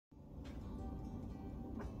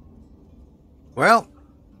Well,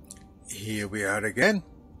 here we are again,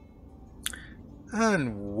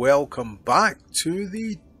 and welcome back to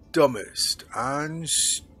the dumbest and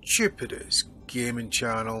stupidest gaming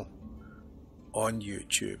channel on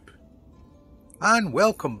YouTube. And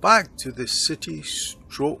welcome back to the city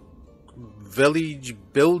stroke village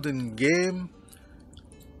building game,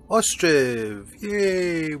 Ostriv.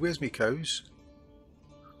 Yay, where's me cows?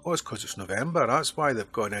 Oh, it's because it's November, that's why they've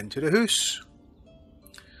gone into the house.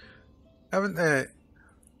 Haven't they?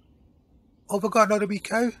 Oh, we got another wee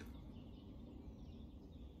cow?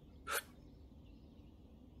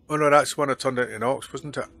 Oh no, that's one I turned into an ox,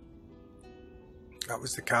 wasn't it? That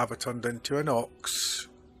was the calf I turned into an ox.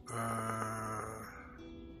 There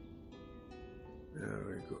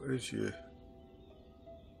we go. Who's you?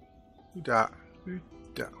 Who that? Who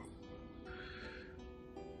that?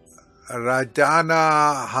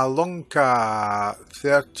 Radana Halonka,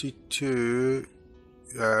 32.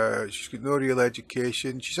 She's got no real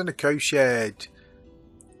education. She's in a cow shed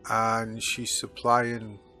and she's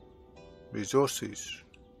supplying resources.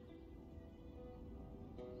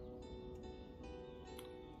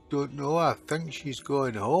 Don't know, I think she's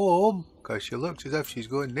going home because she looks as if she's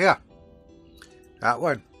going there. That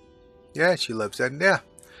one. Yeah, she lives in there.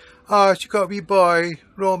 Oh, she got a wee boy,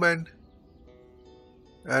 Roman.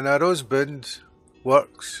 And her husband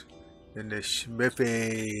works in the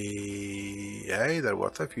smithy. Aye, they're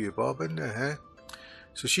worth a few bob, isn't they? Huh?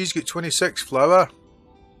 So she's got 26 flour.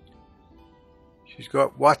 She's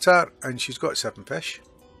got water and she's got 7 fish.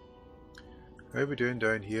 How are we doing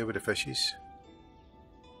down here with the fishes?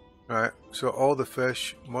 Right, so all the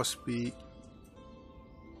fish must be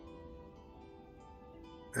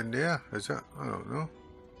in there, is it? I don't know.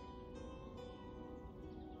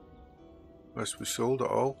 Must be sold it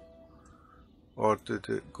all. Or did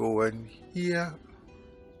it go in here?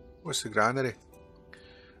 What's the granary?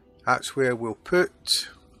 That's where we'll put.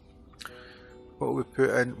 What we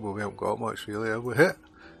put in? Well, we haven't got much really, have we?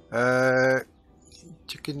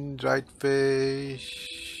 Chicken, dried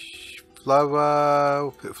fish, flour.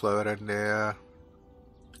 We'll put flour in there.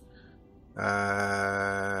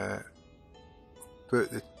 Put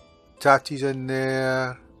the tatties in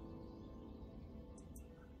there.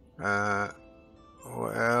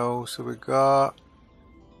 What else have we got?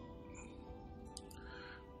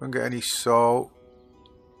 Don't get any salt.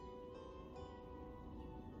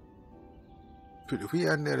 Put the wheat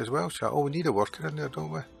in there as well, chat. Oh, we need a worker in there, don't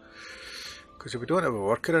we? Because if we don't have a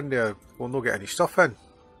worker in there, we'll not get any stuff in.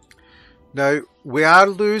 Now, we are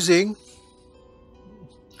losing.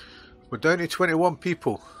 We're down to 21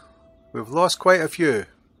 people. We've lost quite a few.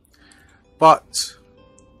 But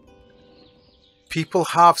people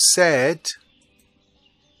have said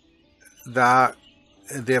that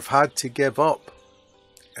they've had to give up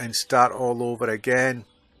and start all over again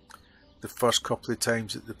the first couple of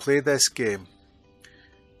times that they play this game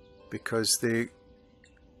because they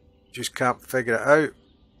just can't figure it out.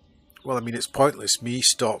 Well, I mean, it's pointless me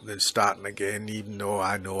stopping and starting again, even though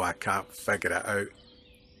I know I can't figure it out.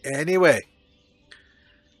 Anyway.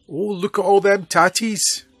 Oh, look at all them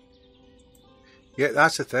tatties. Yeah,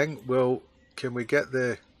 that's the thing. Well, can we get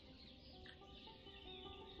the...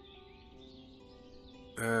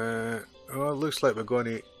 oh, it looks like we're going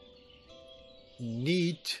to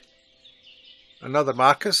need another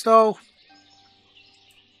market stall.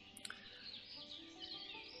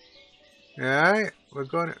 Right, we're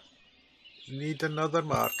going to need another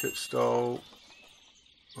market stall,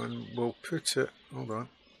 and we'll put it. Hold on.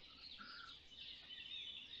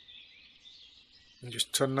 And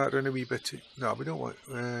just turn that around a wee bit. No, we don't want.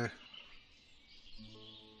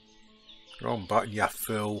 Wrong button, you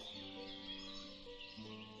fool.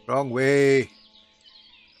 Wrong way.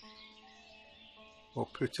 We'll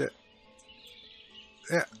put it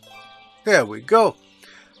there. There we go.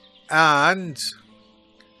 And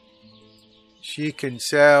she can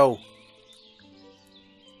sell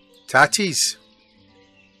tatties.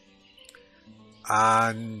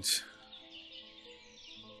 And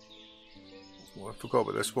oh, I forgot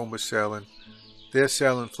what this one was selling. They're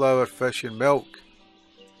selling flour, fish and milk.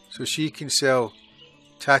 So she can sell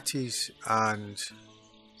tatties and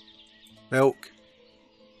milk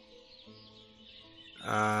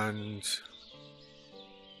and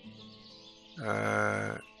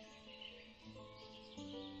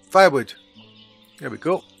firewood. There we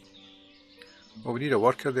go. Well, we need a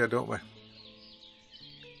worker there, don't we?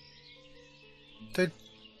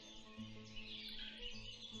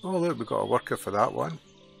 Oh look, we got a worker for that one.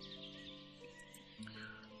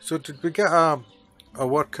 So did we get a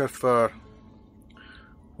worker for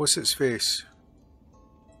what's its face?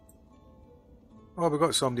 Oh, we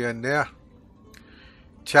got somebody in there.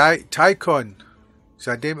 Tycon. Is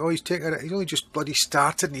that name? Oh, he's taking it. He's only just bloody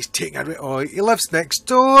started and he's taking it. Oh, he lives next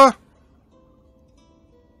door.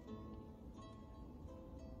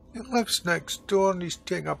 He lives next door and he's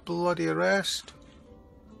taking a bloody arrest.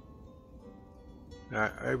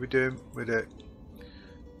 Right, how are we doing with the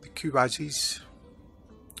Kuwazis?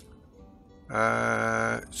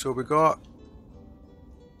 So we got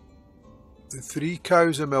the 3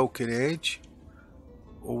 cows of milking age,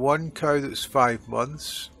 1 cow that's 5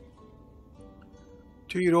 months,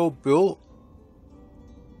 2-year-old bull,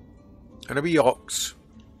 and a wee ox.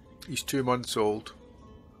 He's 2 months old.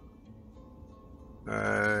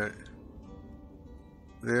 How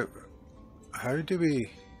do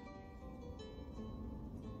we?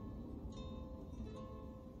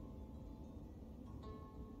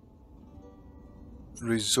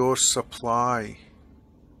 Resource supply.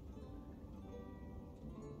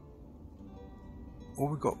 Oh,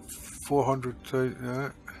 we got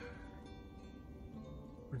 400,000.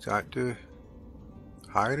 What does that do?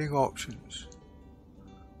 Hiring options.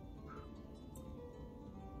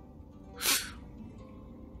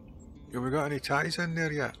 Have we got any ties in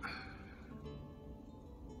there yet?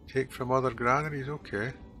 Take from other granaries,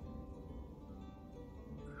 okay.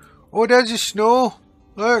 Oh, there's the snow!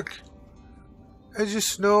 Look! There's the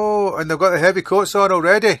snow! And they've got the heavy coats on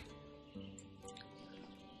already!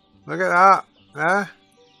 Look at that! Eh?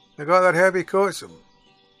 They got their heavy coats.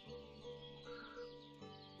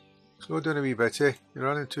 Slow down a wee bitty. You're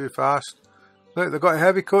running too fast. Look, they've got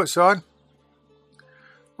heavy coats on.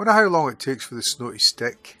 Wonder how long it takes for the snow to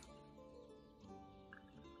stick.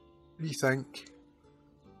 What do you think?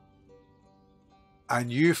 A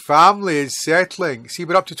new family is settling. See,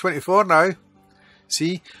 we're up to 24 now.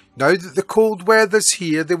 See, now that the cold weather's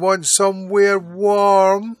here, they want somewhere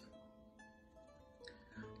warm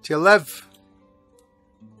to live.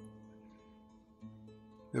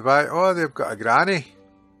 They've got a granny,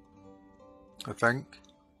 I think.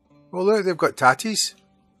 Oh look, they've got tatties.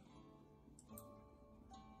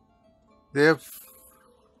 They're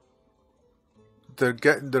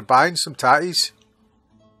buying some tatties.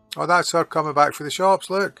 Oh, that's her coming back for the shops,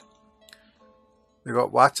 look. They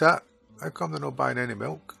got Wata. How come they're not buying any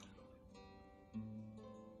milk?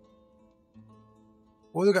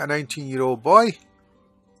 Oh, they got a 19-year-old boy.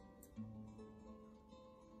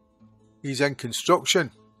 He's in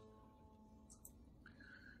construction.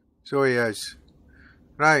 So he is.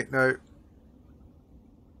 Right, now.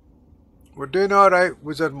 We're doing alright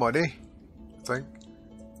with our money, I think.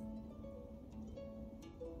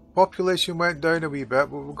 Population went down a wee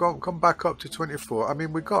bit, but we've come back up to 24. I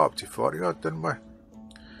mean, we got up to 40 odd, didn't we?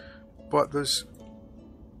 But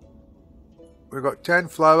we've got 10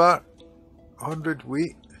 flour, 100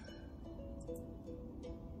 wheat.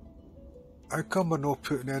 How come we're not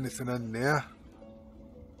putting anything in there?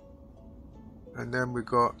 And then we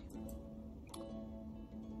got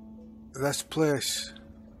this place.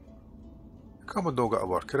 How come we don't got a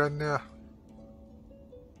worker in there?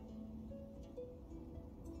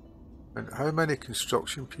 And how many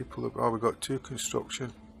construction people have... Oh, we got 2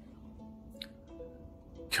 construction.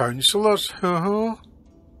 Councillors?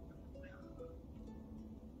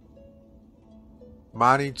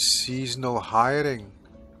 Manage seasonal hiring.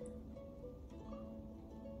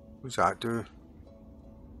 What does that do?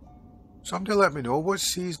 Somebody let me know what's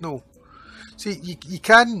seasonal. See, you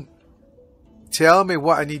can tell me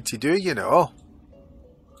what I need to do, you know.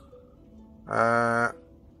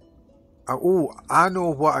 Oh, I know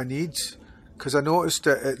what I need, because I noticed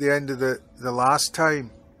it at the end of the last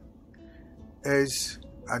time, is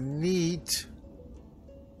I need,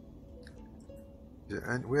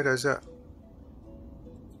 and where is it?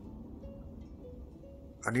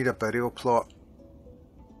 I need a burial plot.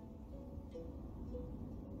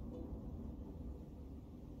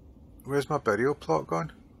 Where's my burial plot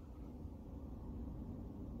gone?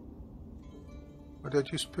 Where did I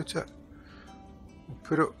just put it?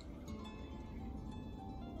 Put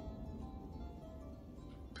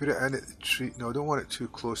it in at the tree. No, I don't want it too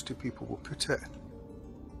close to people. We'll put it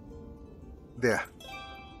there.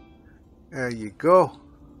 There you go.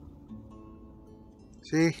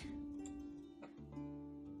 See?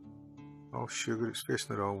 Oh sugar, it's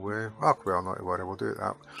facing the wrong way. Oh, well, not to worry, we'll do it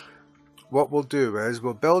that way. What we'll do is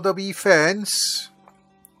we'll build a wee fence.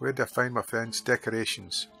 Where did I find my fence?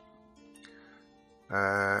 Decorations.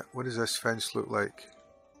 What does this fence look like?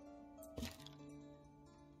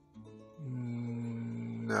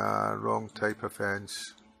 Nah, wrong type of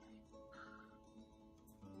fence.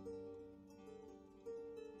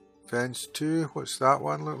 Fence 2, what's that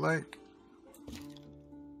one look like?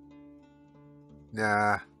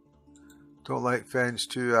 Nah, don't like fence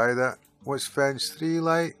 2 either. What's fence 3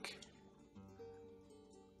 like?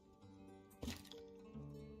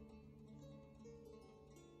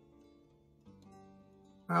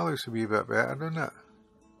 That looks a wee bit better, doesn't it?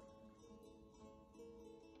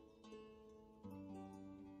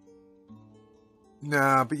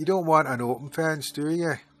 Nah, but you don't want an open fence, do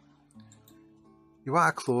you? You want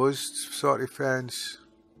a closed sort of fence.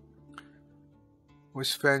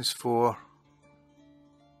 What's fence 4?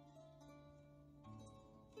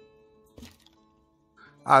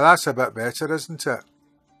 Ah, that's a bit better, isn't it?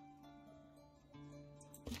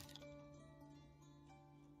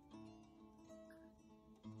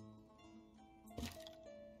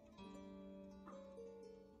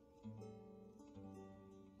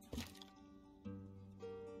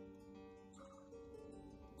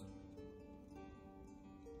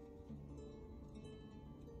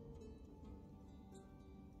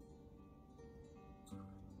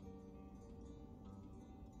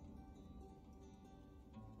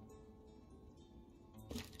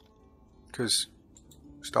 Because,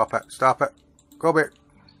 stop it, go back.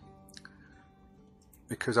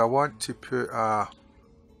 Because I want to put a,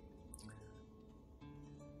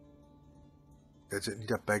 does it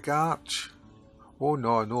need a big arch? Oh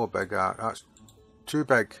no, no big arch, that's too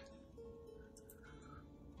big.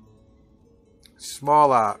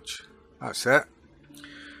 Small arch, that's it.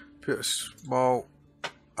 Put a small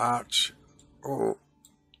arch. Oh,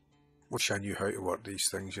 wish I knew how to work these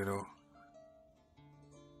things, you know.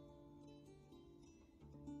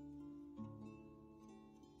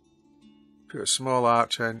 Put a small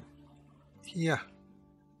arch in here.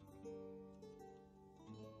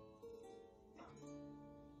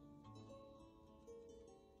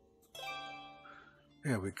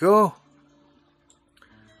 There we go.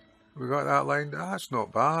 We got that lined. That's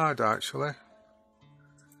not bad actually.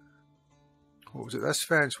 What was it, this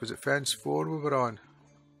fence? Was it fence 4 we were on?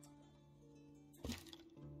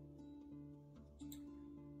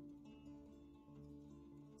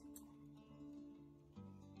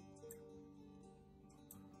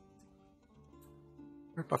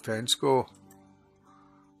 Where'd my fence go?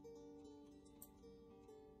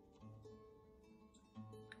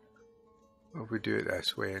 What if we do it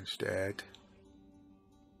this way instead?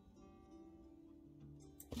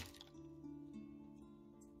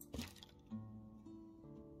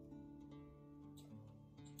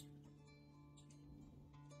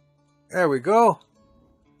 There we go.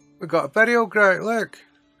 We got a burial ground. Look,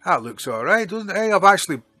 that looks alright, doesn't it? I've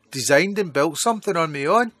actually designed and built something on my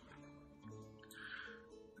own.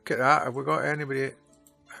 Look at that. Have we got anybody?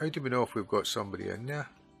 How do we know if we've got somebody in there?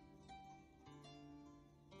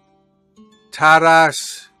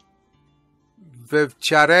 Taras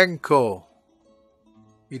Vivcharenko.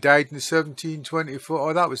 He died in 1724.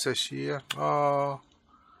 Oh, that was this year. Oh,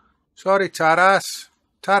 sorry, Taras.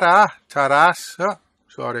 Taras. Oh,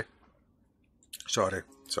 sorry.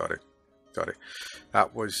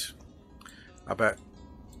 That was a bit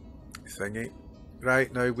thingy.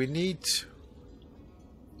 Right, now we need...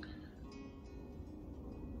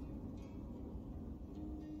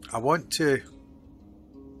 I want to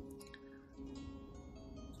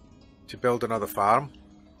build another farm.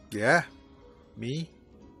 Yeah, me.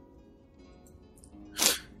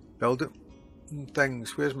 Build it.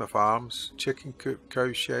 Things. Where's my farms? Chicken coop,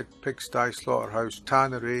 cow shed, pigsty, slaughterhouse,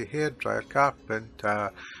 tannery, hairdryer,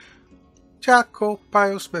 carpenter, charcoal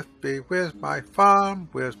pile, smithy. Where's my farm?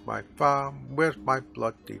 Where's my farm? Where's my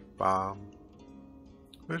bloody farm?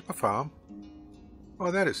 Where's my farm?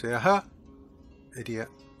 Oh, there it's there, huh? Idiot.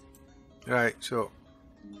 Right, so,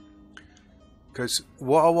 because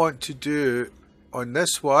what I want to do on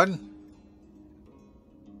this one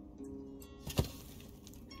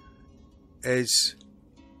is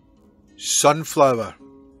sunflower.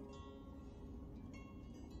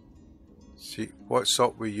 See, what's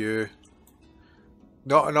up with you?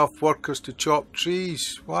 Not enough workers to chop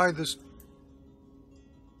trees. Why, there's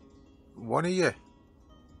one of you.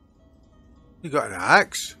 You got an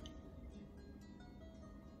axe?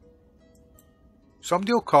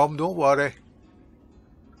 Somebody will come, don't worry.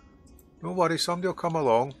 Don't worry, somebody will come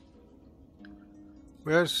along.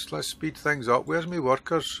 Let's speed things up. Where's my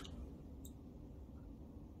workers?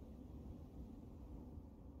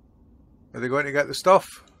 Are they going to get the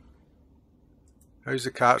stuff? How's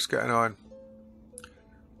the carts getting on?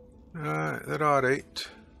 They're alright.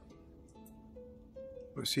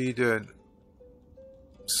 What's he doing?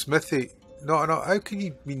 Smithy. Not enough. How can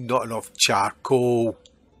you mean not enough charcoal?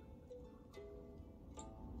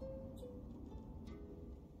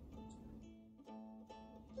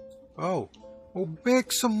 Oh. Well,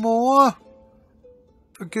 make some more.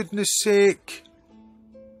 For goodness sake.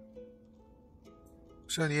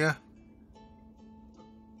 What's in here?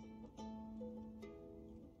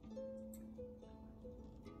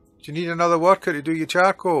 Do you need another worker to do your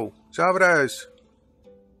charcoal? Is that what it is?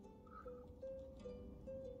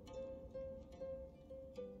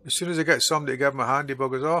 As soon as I get somebody to give my handy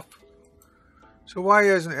buggers off. So why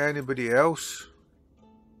isn't anybody else?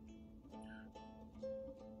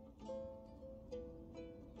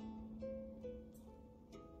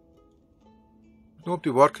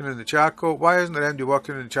 Nobody working in the charcoal. Why isn't there anybody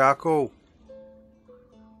working in the charcoal?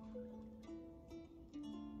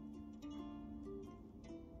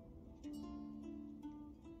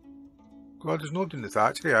 God, there's nobody in the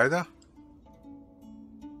thatchery either.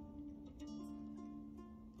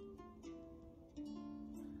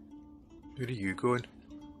 Where are you going?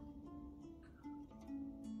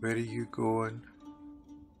 Where are you going?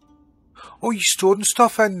 Oh, you're storing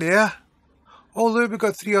stuff in there. Oh, look, we've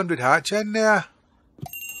got 300 hatch in there.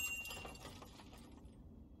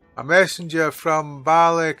 A messenger from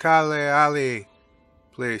Balikale Ali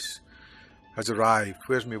place has arrived.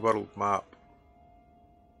 Where's my world map?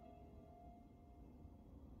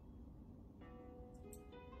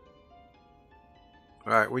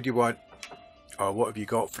 Right, what do you want? Oh, what have you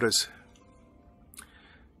got for us?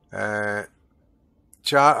 I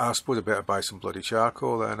suppose I better buy some bloody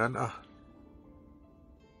charcoal then, ain't I? How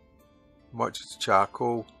much is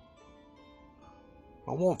charcoal?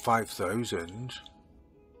 I want 5,000.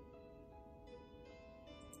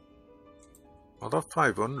 I'll have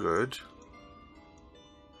 500.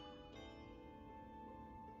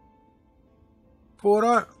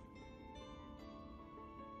 For it?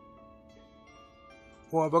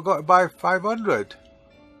 What have I got to buy? 500?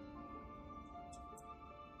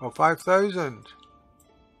 Or 5,000?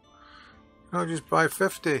 No, just buy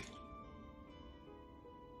 50.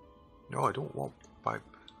 No, I don't want 5.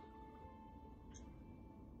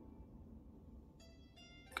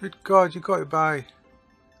 Good God, you got to buy.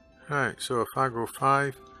 Right, so if I go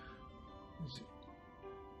 5.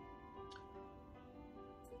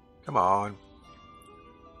 Come on.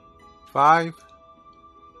 5,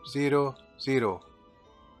 0, 0.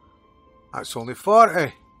 That's only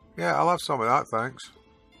 40. Yeah, I'll have some of that, thanks.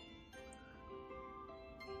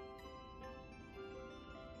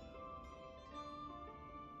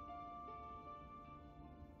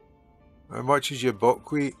 How much is your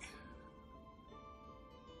buckwheat?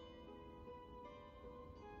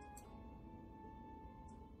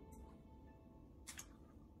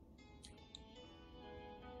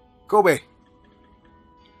 Go away.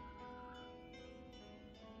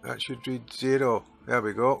 That should read 0. There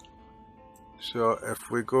we go. So if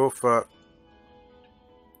we go for...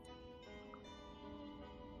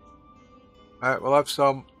 Right, we'll have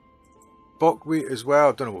some buckwheat as well.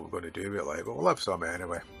 I don't know what we're going to do with it, like, but we'll have some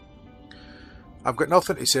anyway. I've got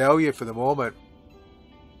nothing to sell you for the moment.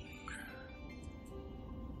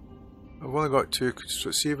 I've only got 2.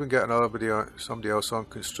 Let's see if we can get somebody else on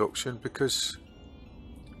construction, because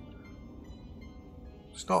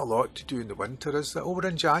there's not a lot to do in the winter, is there? Oh, we're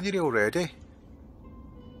in January already.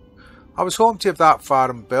 I was hoping to have that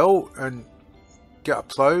farm built and get a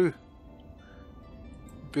plough,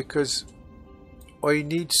 because I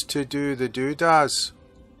needs to do the doodads.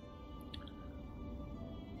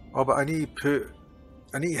 Oh, but I need to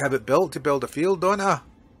have it built to build a field, don't I?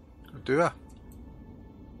 Or do I?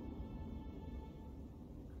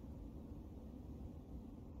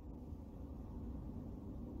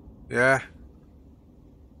 Yeah.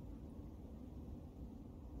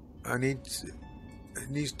 It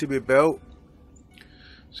needs to be built.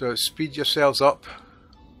 So speed yourselves up.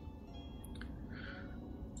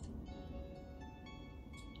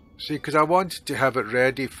 See, because I wanted to have it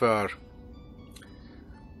ready for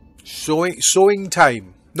sowing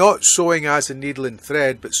time. Not sowing as a needle and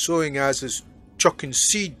thread, but sowing as is chucking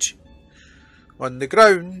seed on the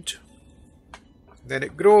ground. Then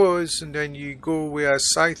it grows, and then you go with a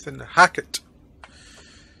scythe and hack it.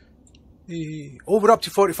 Oh, we're up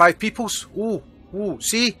to 45 peoples. Oh,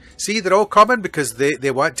 see, they're all coming because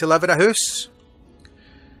they want to live in a house.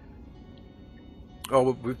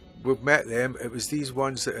 Oh, we've met them. It was these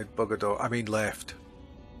ones that had buggered off. I mean, left.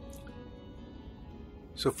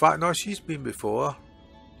 So far, no, she's been before.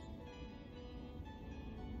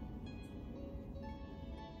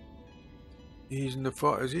 He's in the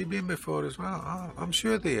foot. Has he been before as well? Oh, I'm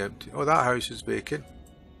sure they empty. Oh, that house is vacant.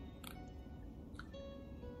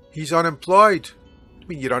 He's unemployed. I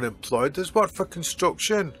mean, you're unemployed. There's work for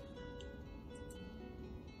construction.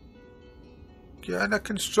 Get in a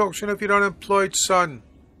construction if you're unemployed, son.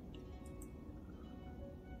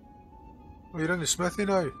 Oh, you're in the smithy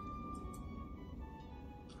now.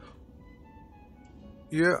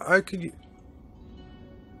 Yeah, how can you...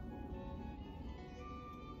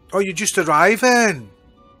 Oh, you're just arriving.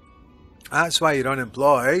 That's why you're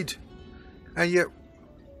unemployed. And you're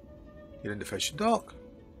in the fishing dock.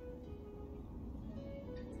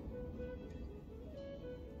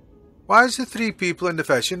 Why is there 3 people in the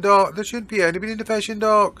fishing dock? There shouldn't be anybody in the fishing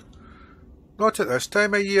dock. Not at this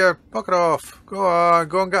time of year. Bugger off. Go on,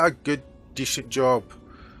 go and get a good, decent job.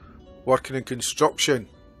 Working in construction.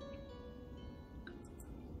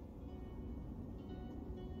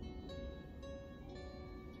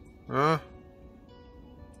 Huh?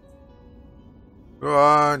 Go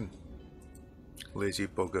on. Lazy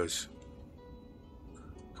buggers.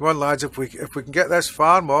 Come on lads, if we can get this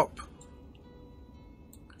farm up.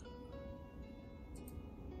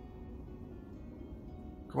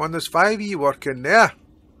 Come on, there's 5 of you working there.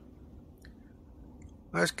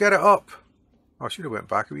 Let's get it up. I should have went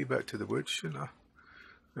back a wee bit to the woods, shouldn't I?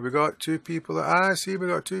 Have we got 2 people? Ah, see, we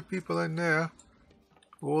got 2 people in there.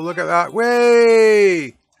 Oh, look at that.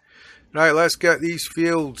 Way! Right, let's get these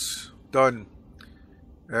fields done.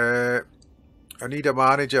 I need a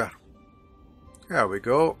manager. There we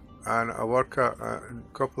go. And a worker,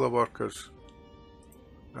 a couple of workers.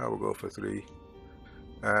 I will go for 3.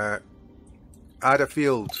 Add a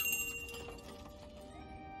field.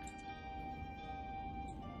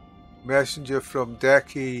 Messenger from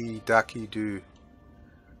Daki Do.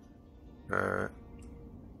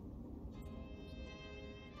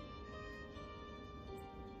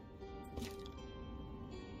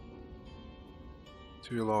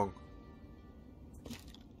 Too long.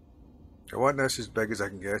 I want this as big as I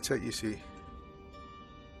can get it, you see.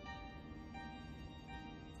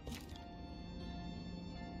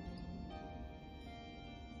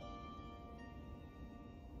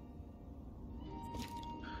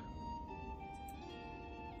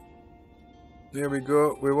 There we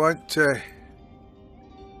go. We want to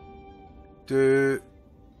do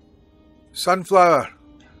sunflower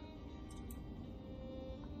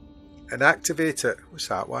and activate it. What's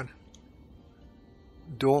that one?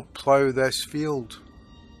 Don't plough this field.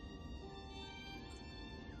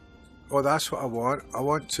 Oh, that's what I want. I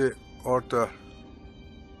want to order.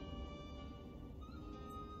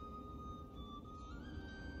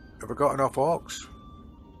 Have I got enough ox?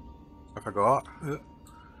 I forgot.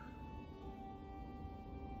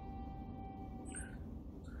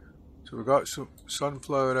 So we've got some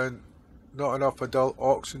sunflower and not enough adult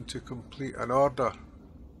oxen to complete an order.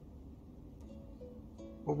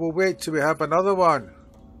 Well, we'll wait till we have another one.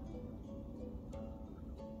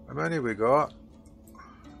 How many we got?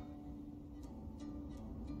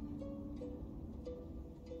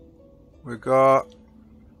 We got...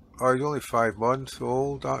 Oh, he's only 5 months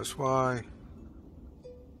old, that's why.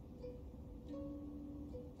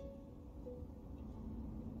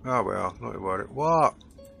 Ah well, not to worry. What?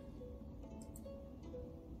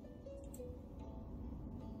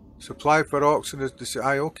 Supply for oxen is the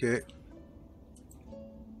aye, okay.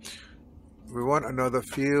 We want another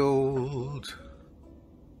field.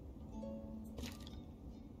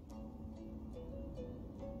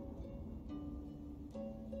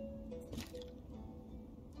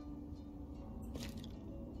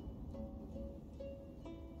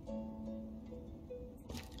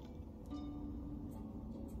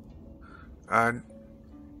 And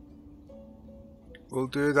we'll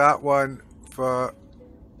do that one for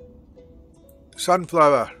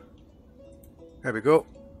sunflower. There we go.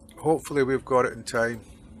 Hopefully we've got it in time.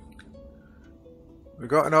 We've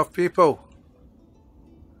got enough people.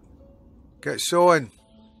 Get sowing.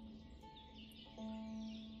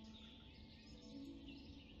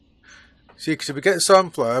 See, because if we get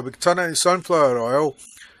sunflower, we can turn it into sunflower oil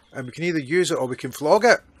and we can either use it or we can flog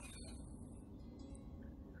it.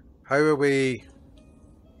 How are we?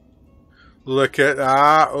 Look at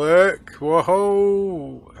that, look.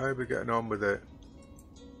 Whoa. How are we getting on with it?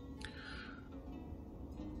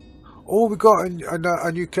 Oh, we got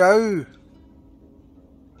a new cow.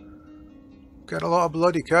 Getting a lot of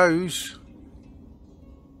bloody cows.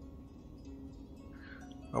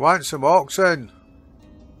 I want some oxen.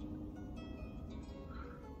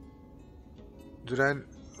 Oh,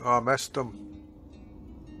 I missed them.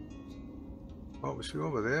 What was he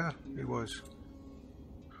over there? He was.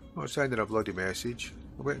 Not sending a bloody message.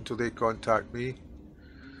 I'll wait until they contact me.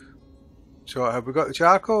 So have we got the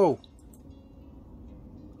charcoal?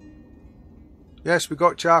 Yes, we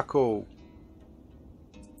got charcoal.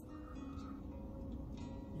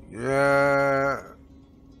 Yeah.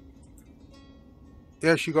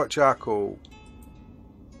 Yes, you got charcoal.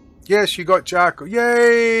 Yes, you got charcoal.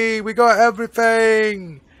 Yay! We got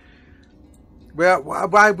everything! Well,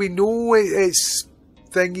 why we know it's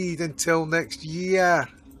thingied until next year.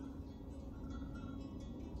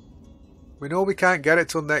 We know we can't get it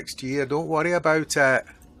till next year. Don't worry about it.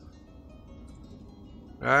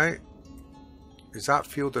 Right. Is that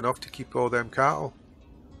field enough to keep all them cattle?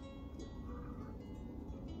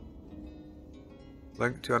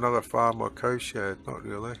 Link to another farm or cow shed? Not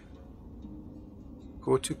really.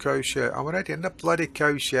 Go to cow shed. I'm already in the bloody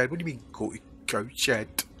cow shed. What do you mean go to cow shed?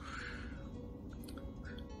 Do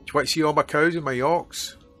you want to see all my cows and my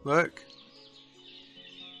yolks? Look.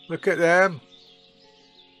 Look at them.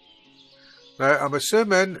 Now I'm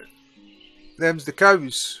assuming them's the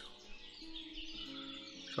cows.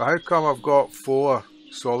 So how come I've got 4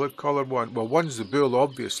 solid colour ones? Well, one's the bull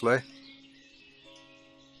obviously.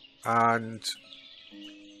 And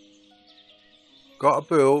got a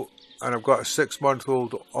bull and I've got a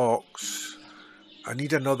 6-month-old ox. I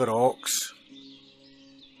need another ox.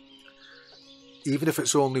 Even if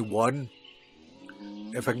it's only one.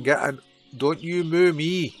 If I can get an... Don't you moo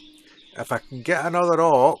me. If I can get another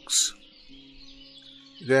ox,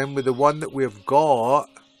 then with the one that we've got,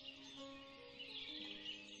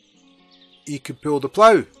 he could pull the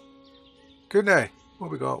plough. Couldn't he? What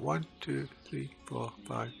have we got? 1, 2, 3, 4,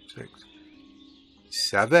 5, 6,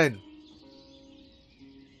 7.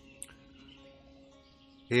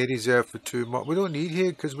 Hay reserve for 2 months. We don't need hay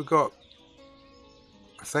because we got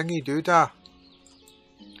a thingy doodah.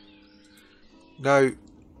 Now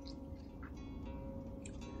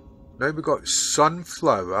we've got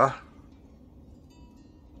sunflower.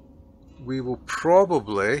 We will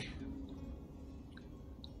probably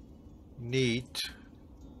need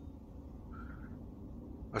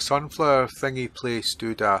a sunflower thingy place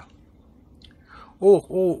doodah. Oh,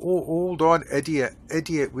 hold on, idiot.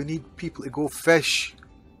 We need people to go fish.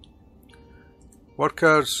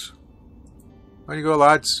 Workers. There you go,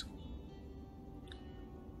 lads.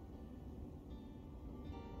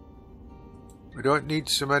 We don't need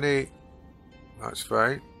so many. That's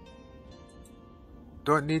fine.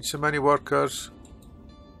 Don't need so many workers.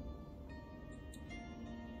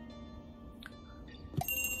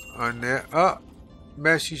 And there. Oh,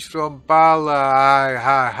 message from Bala.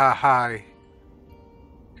 Hi.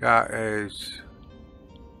 That is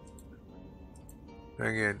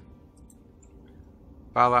ringing.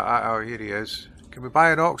 Bala. Oh, here he is. Can we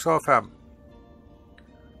buy an ox off him?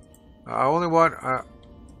 I only want.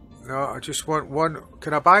 No, I just want one.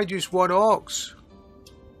 Can I buy just one ox?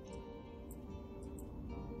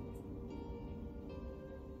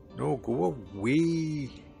 No, go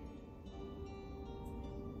away.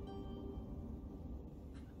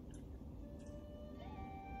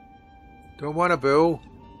 Don't want a bull.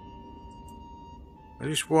 I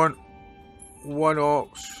just want one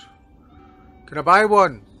ox. Can I buy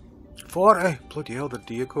one? 40? Bloody hell, the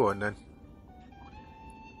deer going then.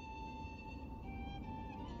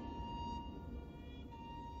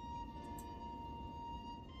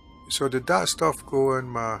 So did that stuff go in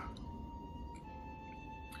my...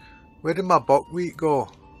 Where did my buckwheat go?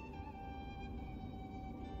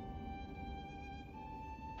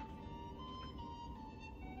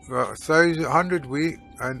 Got 100 wheat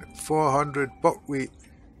and 400 buckwheat.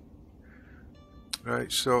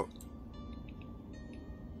 Right, so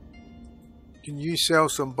can you sell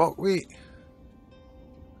some buckwheat?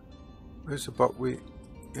 Where's the buckwheat?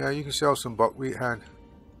 Yeah, you can sell some buckwheat, Han.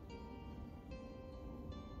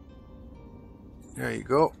 There you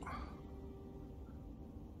go.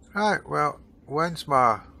 Right, well, when's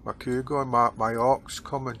my coup going? My ox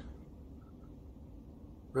coming?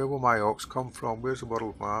 Where will my ox come from? Where's the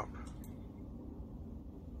world map?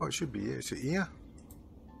 Oh, it should be here. Is it here?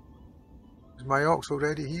 Is my ox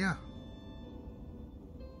already here?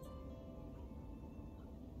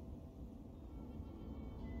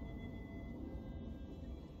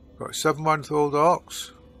 Got a 7-month-old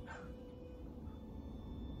ox.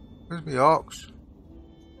 Where's my ox?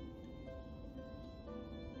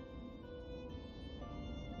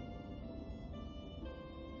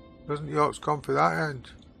 Doesn't the ox come for that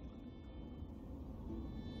end?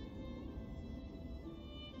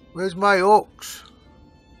 Where's my ox?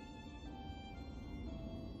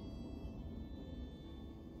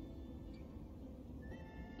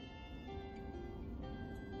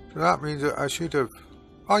 So that means that I should have...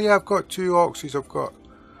 Oh yeah, I've got 2 oxes. I've got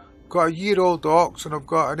a year-old ox and I've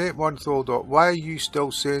got an 8-month-old ox. Why are you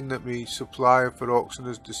still saying that my supplier for oxen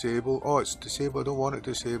is disabled? Oh, it's disabled. I don't want it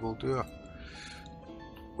disabled, do I?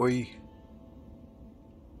 Oi.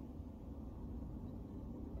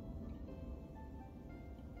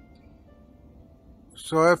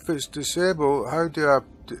 So if it's disabled, how do I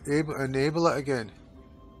enable it again?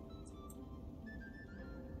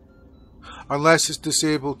 Unless it's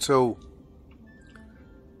disabled till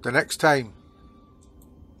the next time.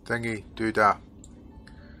 Thingy, do that.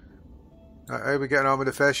 How are we getting on with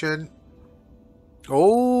the fishing?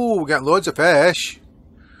 Oh, we're getting loads of fish.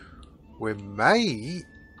 we might,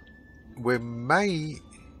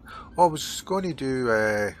 oh, I was going to do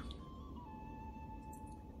a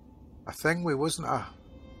thing, wasn't I?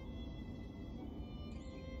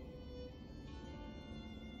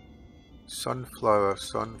 Sunflower,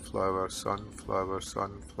 sunflower, sunflower,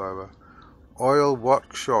 sunflower. Oil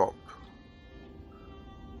workshop.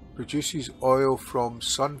 Produces oil from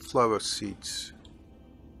sunflower seeds.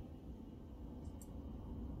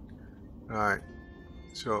 Right.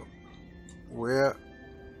 So, where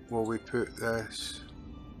will we put this?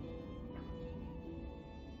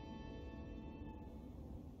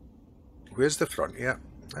 Where's the front here?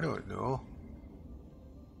 I don't know.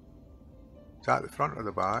 Is that the front or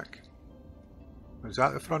the back? Is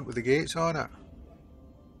that the front with the gates on it?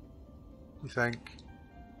 You think?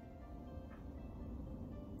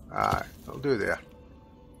 Aye, that'll do there.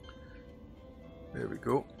 There we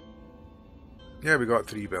go. Yeah, we got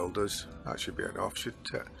 3 builders. That should be enough,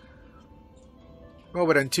 shouldn't it? Well,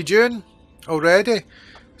 we're into June already.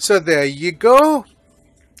 So there you go.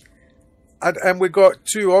 And we got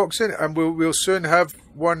 2 oxen, and we'll soon have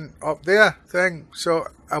one up there thing. So,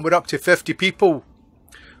 and we're up to 50 people.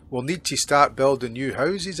 We'll need to start building new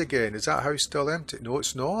houses again. Is that house still empty? No,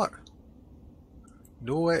 it's not.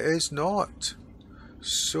 No, it is not.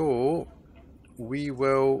 So, we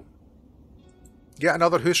will get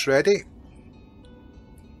another house ready.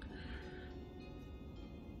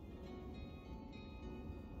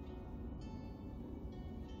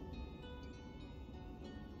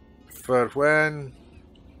 For when?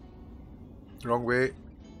 Wrong way.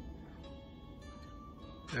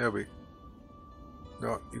 There we go.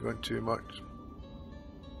 No, you're going too much.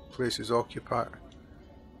 Place is occupied.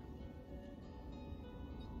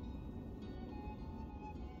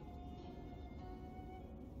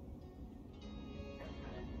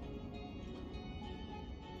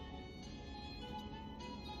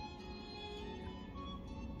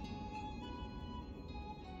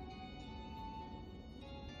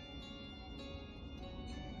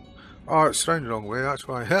 Oh, it's round the wrong way, that's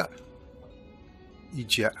why I hit.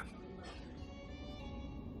 Idiot.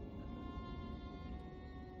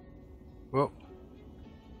 Well.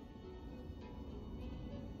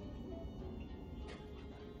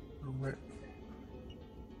 Wrong way.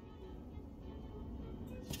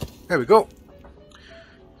 There we go.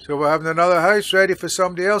 So we're having another house ready for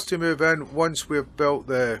somebody else to move in once we've built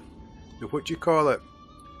the what do you call it?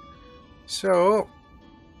 So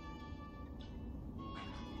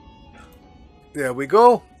there we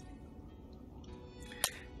go.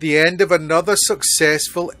 The end of another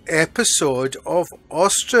successful episode of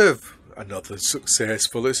Ostriv. Another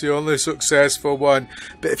successful, it's the only successful one.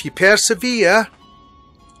 But if you persevere,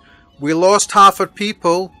 we lost half our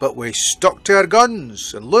people, but we stuck to our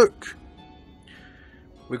guns. And look,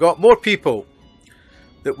 we got more people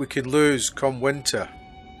that we can lose come winter.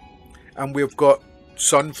 And we've got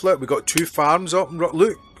sunflower, we've got 2 farms up and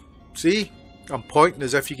look, see? I'm pointing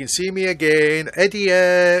as if you can see me again.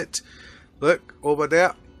 Idiot! Look, over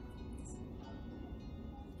there.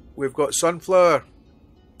 We've got sunflower.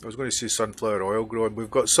 I was going to say sunflower oil growing.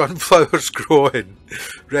 We've got sunflowers growing.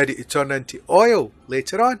 Ready to turn into oil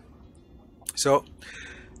later on. So,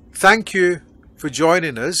 thank you for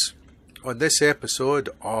joining us on this episode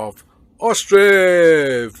of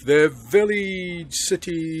Ostriv, the village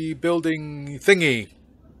city building thingy.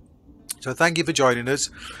 So, thank you for joining us.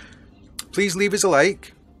 Please leave us a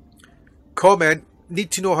like, comment.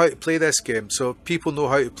 Need to know how to play this game, so if people know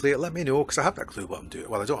how to play it, let me know, because I haven't a clue what I'm doing.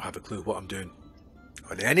 Well, I don't have a clue what I'm doing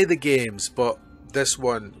on any of the games, but this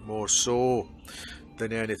one more so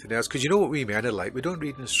than anything else, because you know what we men are like, we don't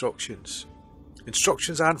read instructions.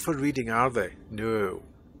 Instructions aren't for reading, are they? No.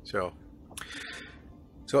 So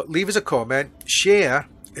leave us a comment, share.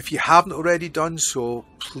 If you haven't already done so,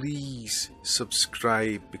 please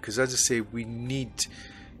subscribe, because as I say, we need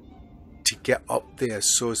to get up there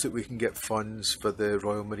so that we can get funds for the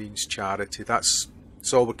Royal Marines charity. That's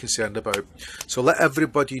all we're concerned about. So let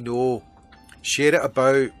everybody know, share it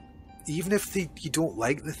about, even if you don't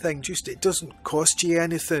like the thing, just it doesn't cost you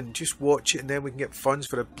anything, just watch it and then we can get funds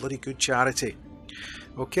for a bloody good charity.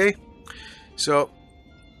 Okay, so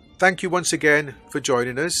thank you once again for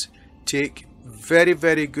joining us. Take very,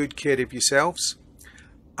 very good care of yourselves,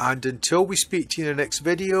 and until we speak to you in the next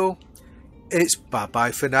video, it's bye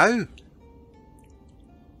bye for now.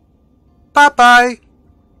 Bye bye.